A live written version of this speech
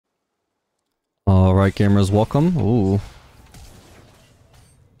Alright, gamers, welcome. Ooh.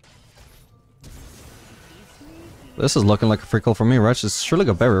 This is looking like a free kill for me, right? She's surely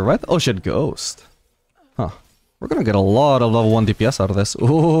got berry, right? Oh, she had ghost. Huh. We're gonna get a lot of level 1 DPS out of this.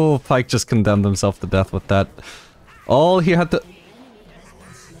 Ooh, Pyke just condemned himself to death with that. All he had to...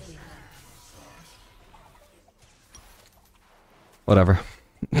 Whatever.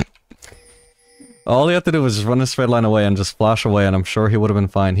 All he had to do was just run a straight line away and just flash away, and I'm sure he would have been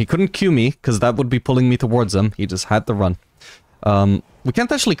fine. He couldn't Q me, because that would be pulling me towards him. He just had to run. We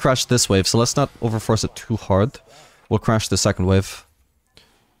can't actually crash this wave, so let's not overforce it too hard. We'll crash the second wave.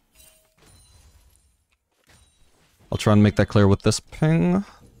 I'll try and make that clear with this ping. I'm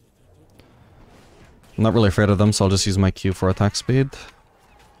not really afraid of them, so I'll just use my Q for attack speed.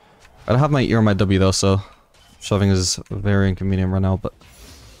 I don't have my E or my W though, so shoving is very inconvenient right now, but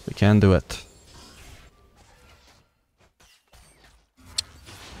we can do it.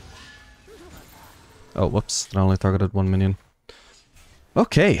 Oh, whoops. I only targeted one minion.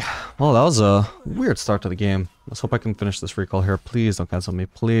 Okay. Well, that was a weird start to the game. Let's hope I can finish this recall here. Please don't cancel me.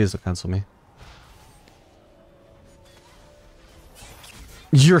 Please don't cancel me.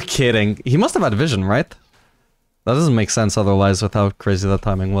 You're kidding. He must have had vision, right? That doesn't make sense otherwise with how crazy that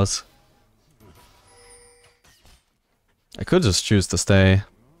timing was. I could just choose to stay.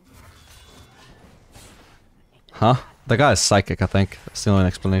 Huh? The guy is psychic, I think. That's the only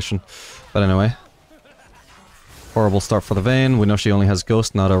explanation. But anyway. Horrible start for the Vayne. We know she only has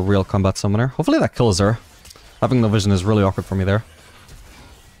Ghost, not a real combat summoner. Hopefully that kills her. Having no vision is really awkward for me there.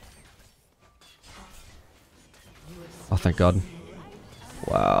 Oh, thank God.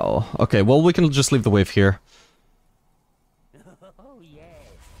 Wow. Okay, well, we can just leave the wave here.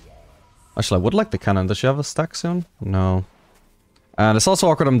 Actually, I would like the cannon. Does she have a stack soon? No. And it's also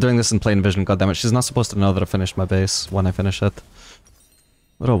awkward I'm doing this in plain vision. Goddammit, she's not supposed to know that I finished my base when I finish it.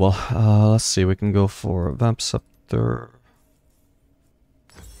 But oh well. Let's see, we can go for Vamp Scepter. Yeah,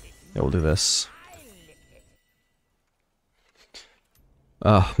 we'll do this.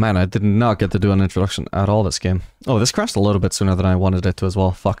 Oh man, I did not get to do an introduction at all this game. Oh, this crashed a little bit sooner than I wanted it to as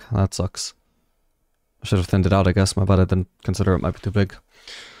well. Fuck, that sucks. I should have thinned it out, I guess. My bad, I didn't consider it might be too big.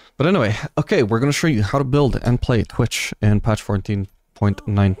 But anyway, okay, we're gonna show you how to build and play Twitch in patch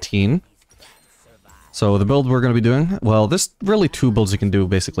 14.19. So the build we're going to be doing, well, there's really two builds you can do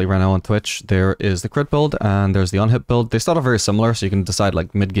basically right now on Twitch. There is the crit build and there's the on-hit build. They start off very similar, so you can decide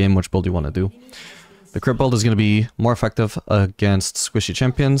like mid-game which build you want to do. The crit build is going to be more effective against squishy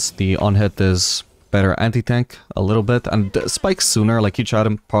champions. The on-hit is better anti-tank a little bit, and spikes sooner. Like each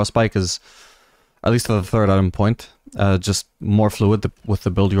item, power spike is, at least to the third item point, just more fluid with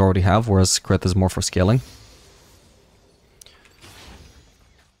the build you already have, whereas crit is more for scaling.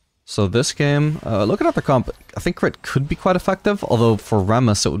 So this game, looking at the comp, I think crit could be quite effective, although for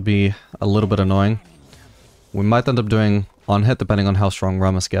Rammus it would be a little bit annoying. We might end up doing on-hit depending on how strong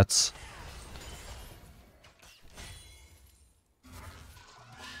Rammus gets.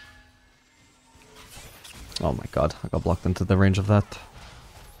 Oh my god, I got blocked into the range of that.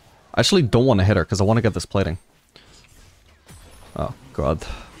 I actually don't want to hit her because I want to get this plating. Oh god.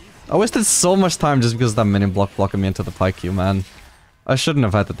 I wasted so much time just because of that minion blocking me into the Pyke queue, man. I shouldn't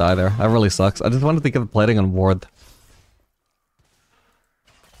have had to die there. That really sucks. I just wanted to get the plating on ward.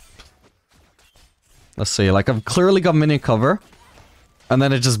 Let's see, like I've clearly got minion cover. And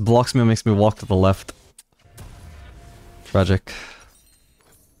then it just blocks me and makes me walk to the left. Tragic.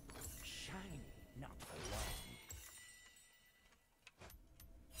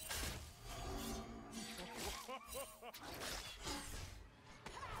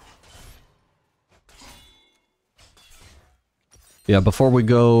 Yeah, before we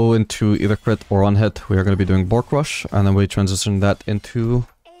go into either crit or on-hit, we are going to be doing Bork Rush, and then we transition that into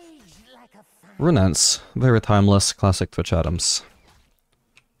Runance. Very timeless, classic Twitch items.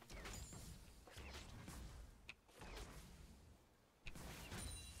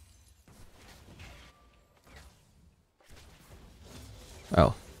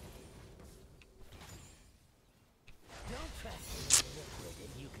 Oh.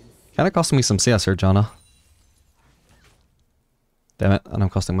 Kinda costing me some CS here, Jana. Damn it, and I'm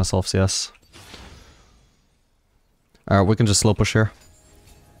costing myself CS. Alright, we can just slow push here.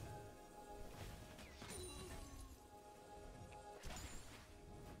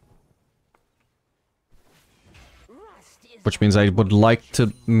 Which means I would like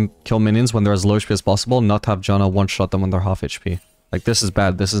to kill minions when they're as low HP as possible, not have Janna one-shot them when they're half HP. Like, this is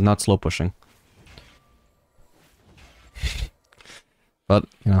bad, this is not slow pushing. But,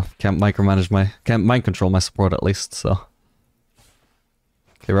 you know, can't mind control my support at least, so...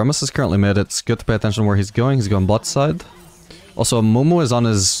 Okay, Rammus is currently mid. It's good to pay attention where he's going. He's going bot side. Also, Momo is on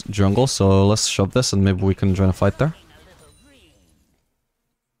his jungle, so let's shove this and maybe we can join a fight there.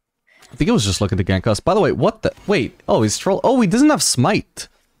 I think he was just looking to gank us. By the way, what the... Wait. Oh, he's troll... Oh, he doesn't have smite.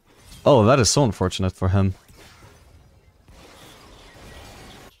 Oh, that is so unfortunate for him.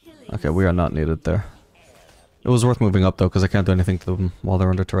 Okay, we are not needed there. It was worth moving up though, because I can't do anything to them while they're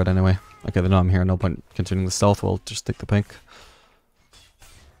under turret anyway. Okay, they know I'm here, no point continuing the stealth, we'll just take the pink.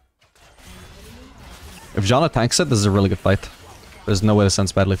 If Janna tanks it, this is a really good fight. There's no way to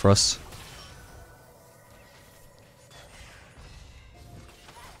sense badly for us.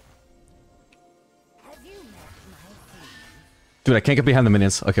 Dude, I can't get behind the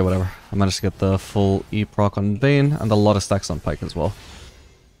minions. Okay, whatever. I managed to get the full E proc on Vayne, and a lot of stacks on Pyke as well.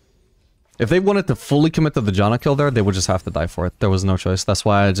 If they wanted to fully commit to the Janna kill there, they would just have to die for it. There was no choice. That's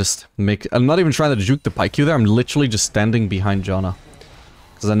why I just make... I'm not even trying to juke the Pyke Q there, I'm literally just standing behind Janna.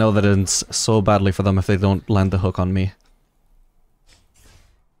 Because I know that it's so badly for them if they don't land the hook on me.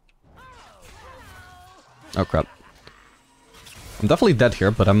 Oh crap. I'm definitely dead here,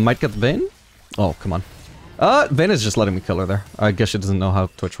 but I might get Vayne? Oh, come on. Vayne is just letting me kill her there. I guess she doesn't know how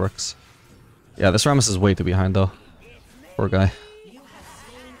Twitch works. Yeah, this Rammus is way too behind though. Poor guy.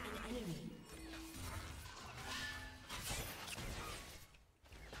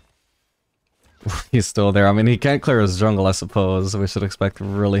 He's still there. I mean, he can't clear his jungle, I suppose. We should expect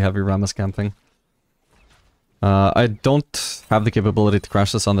really heavy Rammus camping. I don't have the capability to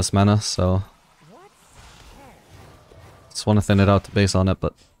crash this on this mana, so... Just want to thin it out to base on it,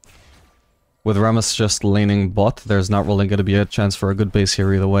 but... With Rammus just laning bot, there's not really going to be a chance for a good base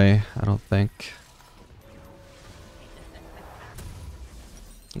here either way, I don't think.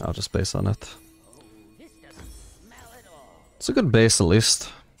 I'll just base on it. It's a good base at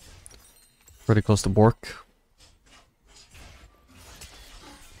least. Pretty close to Bork.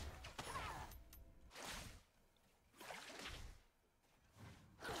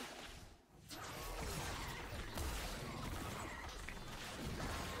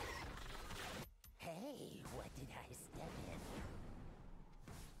 Hey, what did I step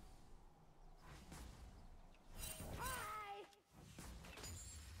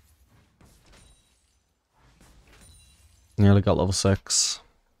in? Nearly got level 6.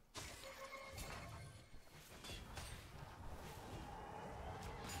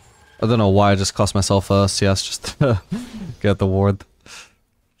 I don't know why I just cost myself a CS just to get the ward.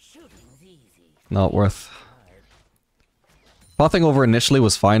 Not worth. Popping over initially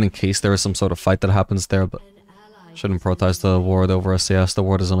was fine in case there is some sort of fight that happens there, but shouldn't prioritize the ward over a CS. The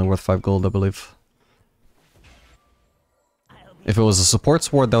ward is only worth 5 gold, I believe. If it was a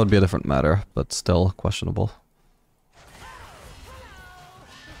supports ward, that would be a different matter, but still questionable.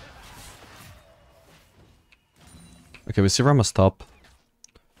 Okay, we see Rammus top.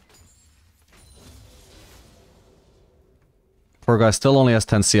 Poor guy still only has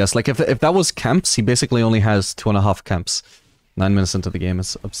 10 CS. Like, if that was camps, he basically only has 2.5 camps. 9 minutes into the game,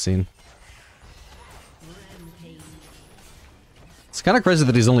 it's obscene. It's kind of crazy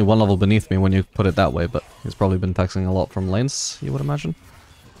that he's only 1 level beneath me when you put it that way, but he's probably been taxing a lot from lanes, you would imagine.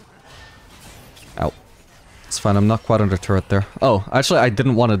 Ow. It's fine, I'm not quite under turret there. Oh, actually, I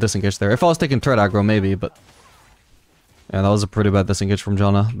didn't want to disengage there. If I was taking turret aggro, maybe, but... Yeah, that was a pretty bad disengage from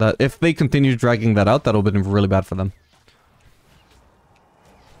Janna. That if they continued dragging that out, that would have been really bad for them.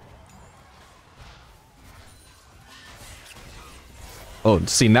 Oh,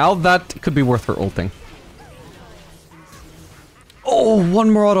 see, now that could be worth her ulting. Oh, one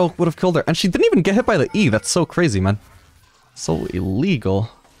more auto would have killed her. And she didn't even get hit by the E. That's so crazy, man. So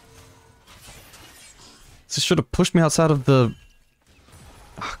illegal. She should have pushed me outside of the...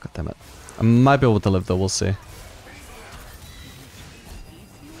 Ah, God damn it. I might be able to live, though. We'll see.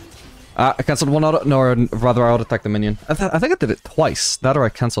 I cancelled one auto. No, or rather, I auto-attacked the minion. I think I did it twice. That or I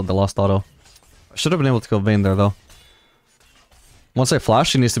cancelled the last auto. I should have been able to kill Vayne there, though. Once I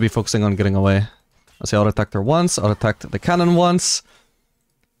flash, she needs to be focusing on getting away. I see auto-attacked her once, auto-attacked the cannon once.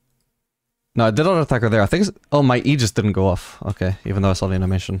 No, I did auto-attack her there. I think it's... Oh, my E just didn't go off. Okay, even though I saw the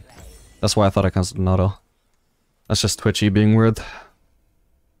animation. That's why I thought I cancelled an auto. That's just Twitch E being weird.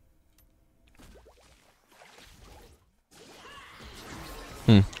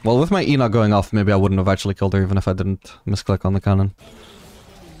 Well, with my E not going off, maybe I wouldn't have actually killed her even if I didn't misclick on the cannon.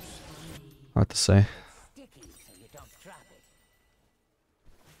 Hard to say.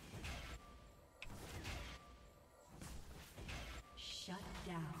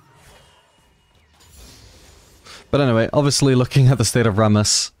 But anyway, obviously looking at the state of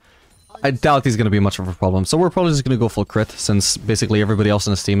Rammus, I doubt he's going to be much of a problem. So we're probably just going to go full crit, since basically everybody else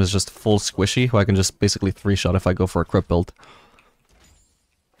in his team is just full squishy, who I can just basically 3-shot if I go for a crit build.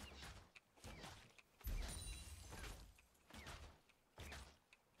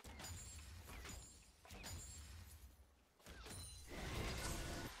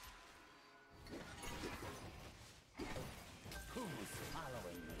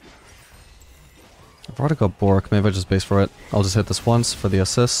 I've already got Bork, maybe I just base for it. I'll just hit this once for the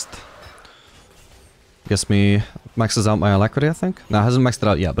assist. Gets me... maxes out my alacrity, I think? No, it hasn't maxed it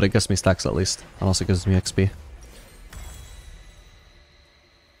out yet, but it gets me stacks at least. And also gives me XP.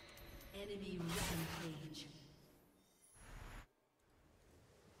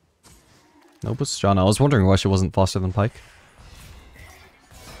 Nope, it's John. I was wondering why she wasn't faster than Pyke.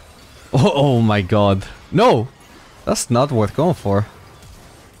 Oh my god. No! That's not worth going for.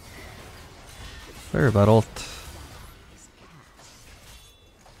 Very bad ult.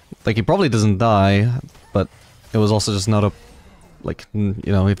 Like, he probably doesn't die, but it was also just not a... like, you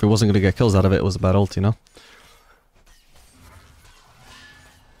know, if he wasn't gonna get kills out of it, it was a bad ult, you know?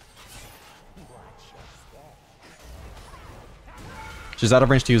 She's out of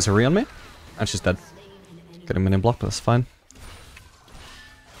range to use her Re on me, and she's dead. Getting minion block, but that's fine.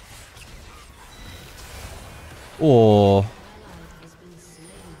 Oh.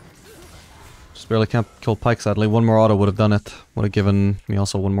 Just barely can't kill Pyke, sadly. One more auto would have done it. Would have given me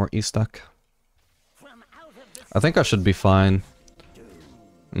also one more E-stack. I think I should be fine.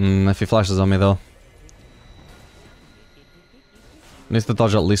 If he flashes on me, though. Needs to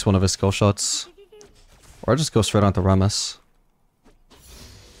dodge at least one of his skill shots. Or I just go straight onto Rammus.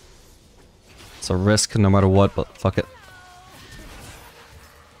 It's a risk no matter what, but fuck it.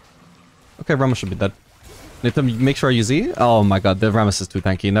 Okay, Rammus should be dead. Need to make sure I use E? Oh my god, the Rammus is too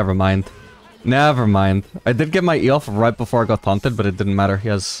tanky. Never mind. Never mind. I did get my E off right before I got taunted, but it didn't matter. He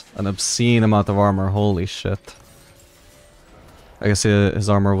has an obscene amount of armor. Holy shit. I guess his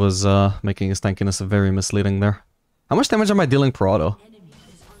armor was making his tankiness very misleading there. How much damage am I dealing per auto?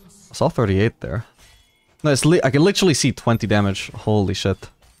 I saw 38 there. No, I can literally see 20 damage. Holy shit.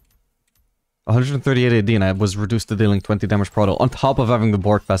 138 AD and I was reduced to dealing 20 damage per auto, on top of having the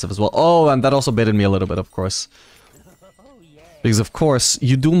Bork passive as well. Oh, and that also baited me a little bit, of course. Because of course,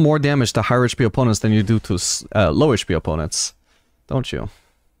 you do more damage to higher HP opponents than you do to low HP opponents. Don't you?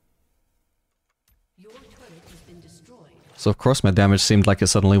 So of course my damage seemed like it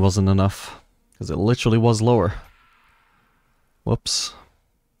suddenly wasn't enough. Because it literally was lower. Whoops.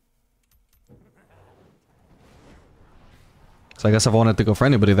 So I guess if I wanted to go for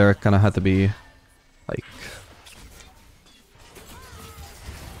anybody there, it kind of had to be, like...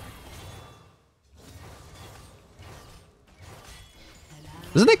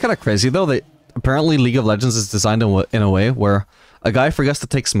 Isn't it kind of crazy though that apparently League of Legends is designed in a way where a guy forgets to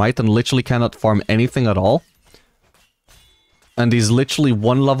take Smite and literally cannot farm anything at all? And he's literally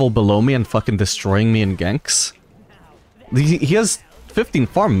one level below me and fucking destroying me in ganks? He has 15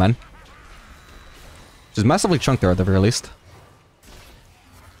 farm, man. Which is massively chunked there at the very least.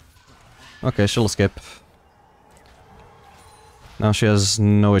 Okay, she'll escape. Now she has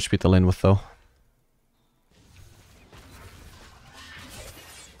no HP to lane with, though.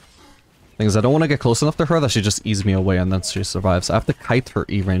 Thing is, I don't want to get close enough to her that she just eases me away and then she survives. I have to kite her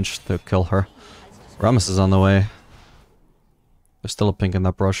E range to kill her. Rammus is on the way. There's still a pink in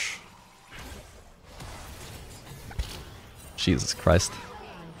that brush. Jesus Christ.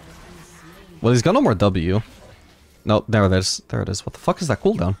 Well, he's got no more W. No, there it is. There it is. What the fuck is that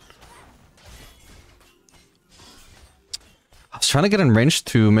cooldown? I was trying to get in range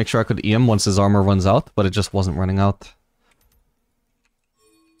to make sure I could E him once his armor runs out, but it just wasn't running out.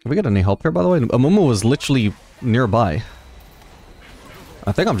 Did we get any help here, by the way? Amumu was literally nearby.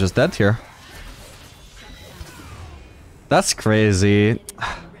 I think I'm just dead here. That's crazy.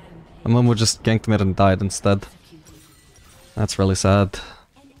 Amumu just ganked mid and died instead. That's really sad.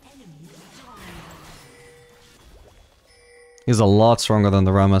 He's a lot stronger than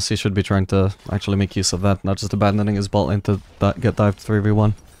the Rammus. He should be trying to actually make use of that, not just abandoning his bot lane to get dived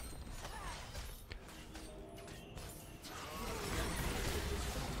 3v1.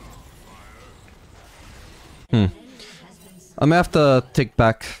 I may have to take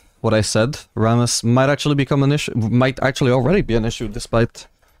back what I said. Rammus might actually become an issue, might actually already be an issue despite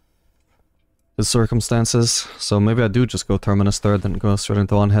his circumstances. So maybe I do just go Terminus third and go straight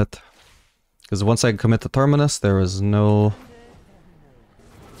into one hit. Because once I commit to Terminus, there is no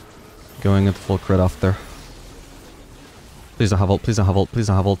going into full crit after. Please don't have ult, please don't have ult, please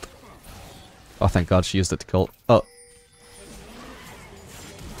don't have ult. Oh, thank god she used it to kill. Oh.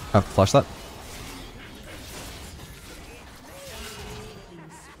 I have to flash that.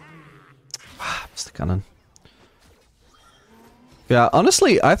 Missed the cannon. Yeah,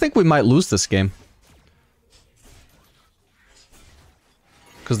 honestly, I think we might lose this game.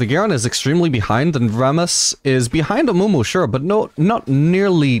 Because the Garen is extremely behind, and Rammus is behind Amumu, sure, but no, not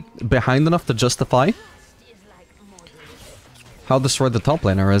nearly behind enough to justify how destroyed the top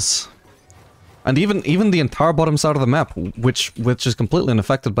laner is. And even the entire bottom side of the map, which is completely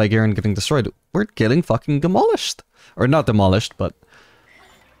unaffected by Garen getting destroyed, we're getting fucking demolished. Or not demolished, but...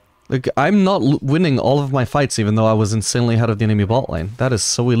 Like, I'm not winning all of my fights even though I was insanely ahead of the enemy bot lane. That is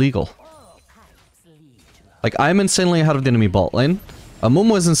so illegal. Like, I'm insanely ahead of the enemy bot lane.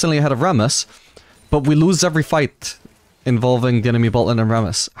 Amumu is insanely ahead of Rammus. But we lose every fight involving the enemy bot lane and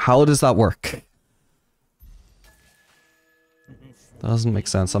Rammus. How does that work? Doesn't make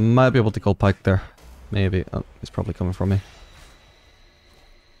sense. I might be able to kill Pyke there. Maybe. Oh, he's probably coming for me.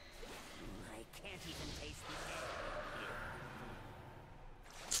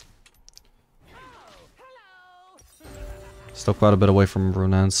 Still quite a bit away from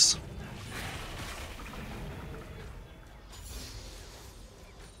Runans.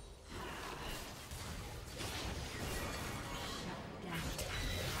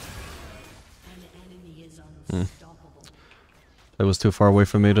 It was too far away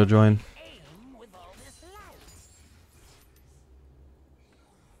for me to join.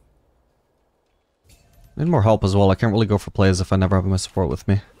 Need more help as well. I can't really go for plays if I never have my support with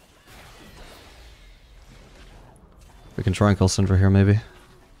me. We can try and kill Syndra here, maybe. I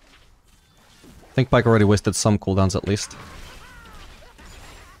think Pyke already wasted some cooldowns at least.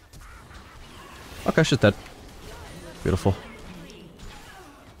 Okay, she's dead. Beautiful.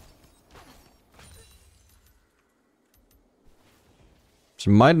 She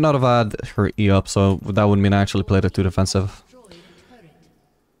might not have had her E up, so that would mean I actually played it too defensive.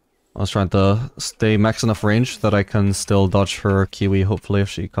 I was trying to stay max enough range that I can still dodge her Kiwi, hopefully, if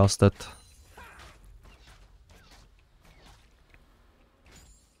she casts it.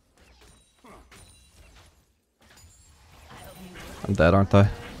 I'm dead, aren't I?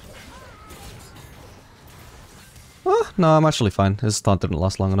 Oh, no, I'm actually fine. His taunt didn't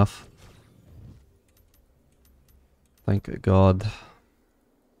last long enough. Thank God.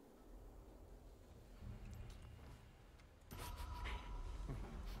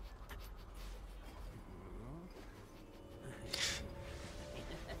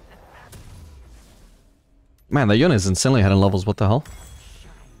 Man, the Yuna is insanely ahead in levels, what the hell?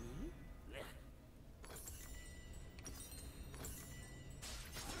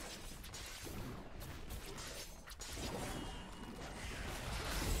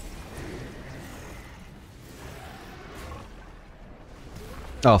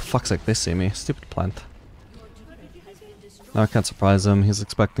 Oh, fuck's sake, they see me. Stupid plant. Now I can't surprise him, he's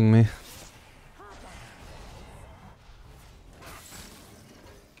expecting me.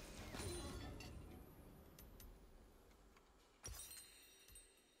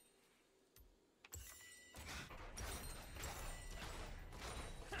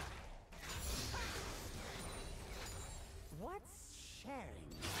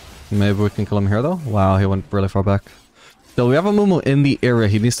 Maybe we can kill him here though? Wow, he went really far back. Still, we have a Mumu in the area.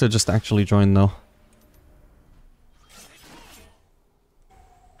 He needs to just actually join though.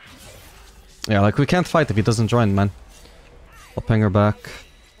 Yeah, like we can't fight if he doesn't join, man. I'll ping her back.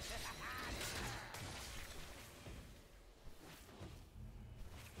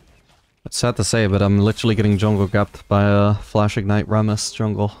 It's sad to say, but I'm literally getting jungle gapped by a Flash Ignite Rammus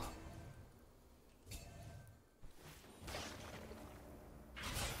jungle.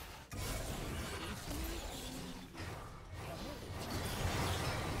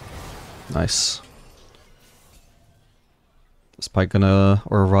 Nice. Is Pyke gonna,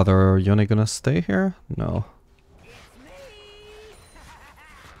 or rather Yone gonna stay here? No.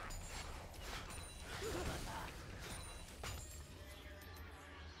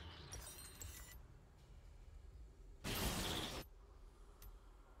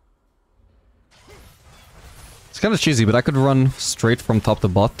 It's kind of cheesy, but I could run straight from top to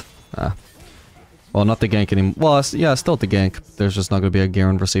bot. Ah. Well, not the gank anymore. Well, yeah, still the gank. There's just not gonna be a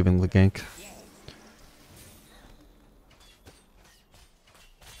Garen receiving the gank.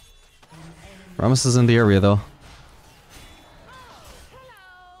 Rammus is in the area, though.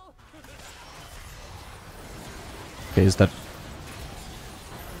 Okay, he's dead.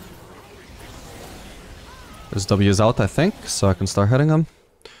 His W is out, I think, so I can start hitting him.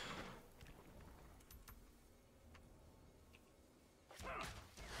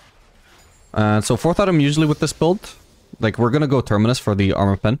 And so fourth item usually with this build, like we're gonna go Terminus for the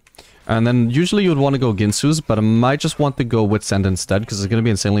armor pen. And then usually you would want to go Ginsu's, but I might just want to go Wit's End instead, because it's gonna be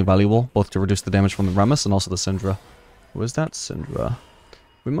insanely valuable, both to reduce the damage from the Rammus and also the Syndra. Who is that? Syndra.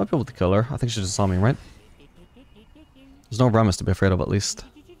 We might be able to kill her. I think she just saw me, right? There's no Rammus to be afraid of, at least.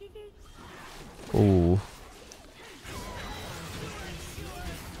 Ooh.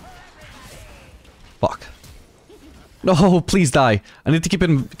 Fuck. No, please die. I need to keep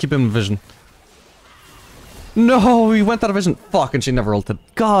him in vision. No, he went out of vision. Fuck, and she never ulted.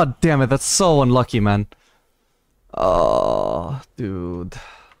 God damn it, that's so unlucky, man. Oh, dude.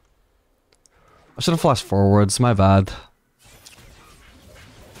 I should have flashed forwards, my bad.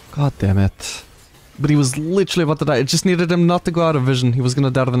 God damn it. But he was literally about to die. It just needed him not to go out of vision. He was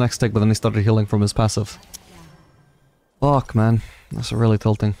gonna die to the next tick, but then he started healing from his passive. Fuck, man. That's really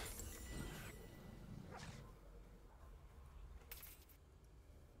tilting.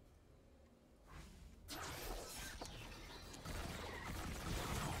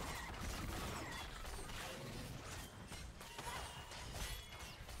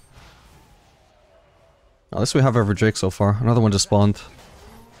 At least we have every Drake so far. Another one just spawned.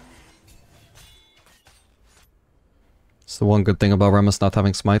 It's the one good thing about Remus not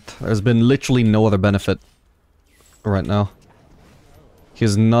having smite. There's been literally no other benefit right now.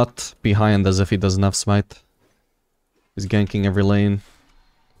 He's not behind as if he doesn't have smite. He's ganking every lane.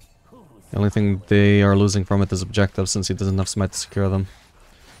 The only thing they are losing from it is objectives since he doesn't have smite to secure them.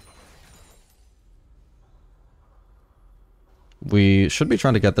 We should be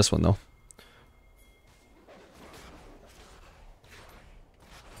trying to get this one though.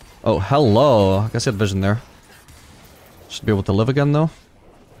 Oh, hello! I guess he had vision there. Should be able to live again though.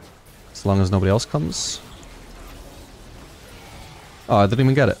 As long as nobody else comes. Oh, I didn't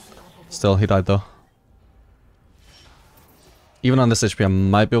even get it. Still, he died though. Even on this HP, I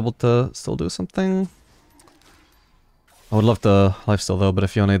might be able to still do something. I would love to lifesteal though, but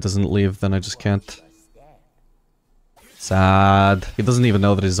if Yone doesn't leave, then I just can't. Sad. He doesn't even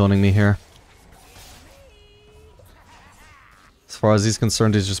know that he's zoning me here. As far as he's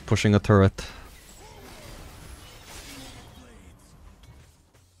concerned, he's just pushing a turret.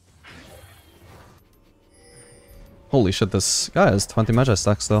 Holy shit, this guy has 20 Magi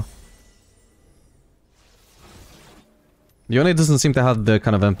stacks though. Yone doesn't seem to have the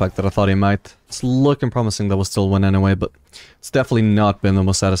kind of impact that I thought he might. It's looking promising that we'll still win anyway, but it's definitely not been the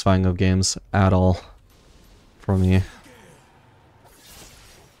most satisfying of games at all for me.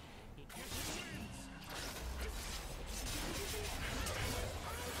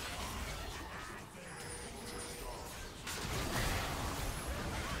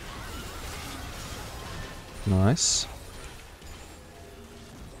 Nice.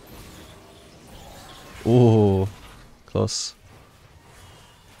 Ooh, close.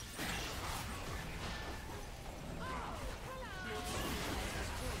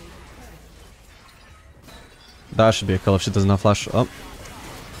 That should be a kill if she doesn't have flash. Oh.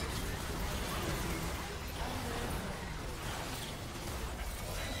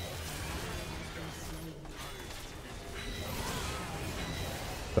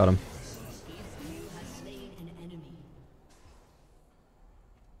 Got him.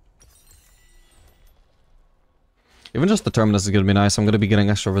 Even just the Terminus is gonna be nice. I'm gonna be getting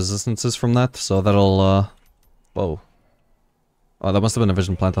extra resistances from that, so that'll, whoa. Oh, that must have been a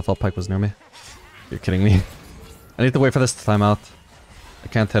vision plant. I thought Pike was near me. You're kidding me. I need to wait for this to time out. I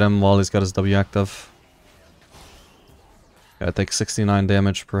can't hit him while he's got his W active. Yeah, I take 69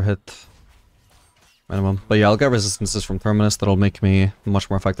 damage per hit. Minimum. But yeah, I'll get resistances from Terminus that'll make me much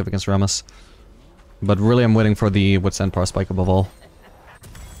more effective against Remus. But really I'm waiting for the Wit's End Power Spike above all.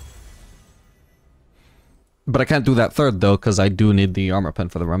 But I can't do that third though, because I do need the armor pen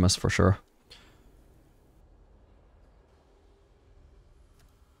for the Remus for sure.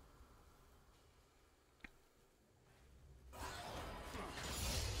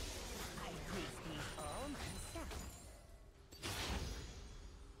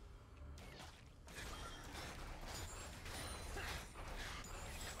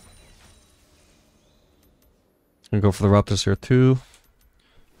 I'm gonna go for the Raptors here too.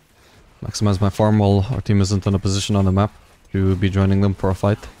 Maximize my farm while our team isn't in a position on the map to be joining them for a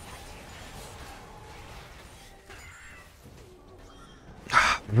fight.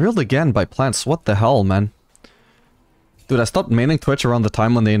 Reeled again by plants, what the hell, man? Dude, I stopped maining Twitch around the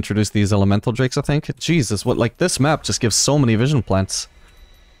time when they introduced these elemental drakes, I think. Jesus, what, like, this map just gives so many vision plants.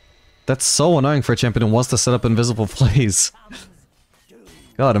 That's so annoying for a champion who wants to set up invisible plays.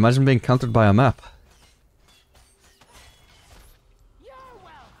 God, imagine being countered by a map.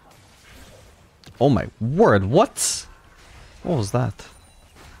 Oh my word, what? What was that?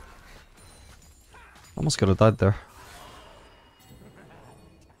 Almost could have died there.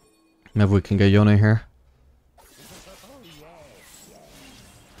 Maybe we can get Yone here.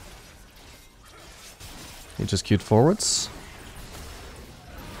 He just queued forwards.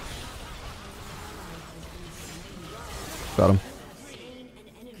 Got him.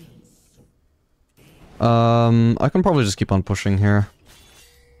 I can probably just keep on pushing here.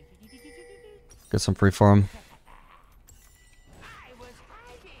 Get some free farm.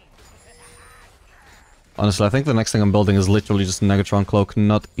 Honestly, I think the next thing I'm building is literally just a Negatron Cloak,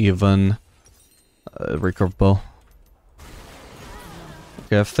 not even a recurve bow.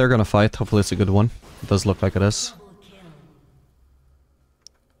 Okay, if they're gonna fight, hopefully it's a good one. It does look like it is.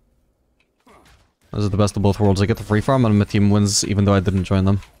 This is the best of both worlds. I get the free farm and my team wins even though I didn't join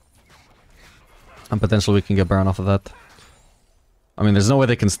them. And potentially we can get Baron off of that. I mean, there's no way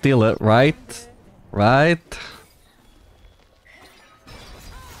they can steal it, right? Right?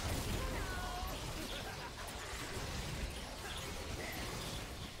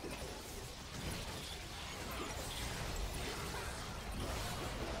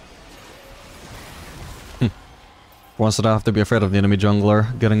 Once I have to be afraid of the enemy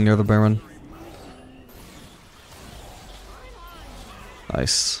jungler getting near the Baron.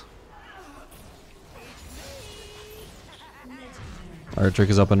 Nice. Alright, Drake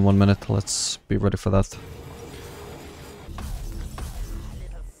is up in 1 minute. Let's be ready for that.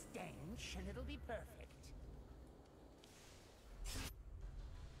 Little stench, and it'll be perfect.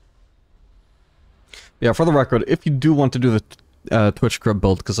 Yeah, for the record, if you do want to do the Twitch crib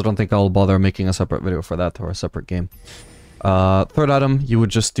build, because I don't think I'll bother making a separate video for that or a separate game. Third item, you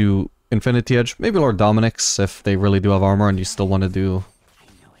would just do Infinity Edge, maybe Lord Dominic's if they really do have armor and you still want to do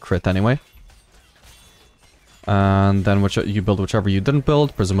crit anyway. And then you build whichever you didn't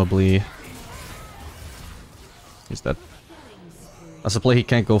build, presumably... He's dead. That's a play he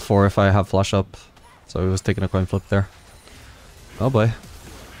can't go for if I have flash up, so he was taking a coin flip there. Oh boy.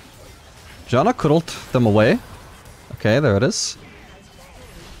 Janna cuddled them away. Okay, there it is.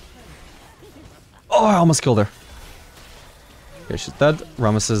 Oh, I almost killed her. Okay, she's dead.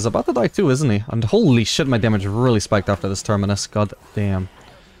 Rammus is about to die too, isn't he? And holy shit, my damage really spiked after this terminus. God damn.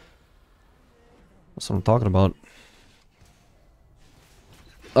 That's what I'm talking about.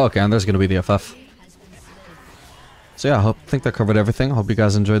 Okay, and there's gonna be the FF. So yeah, I think that covered everything. Hope you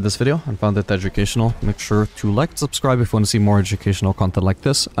guys enjoyed this video and found it educational. Make sure to like and subscribe if you want to see more educational content like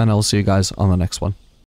this, and I'll see you guys on the next one.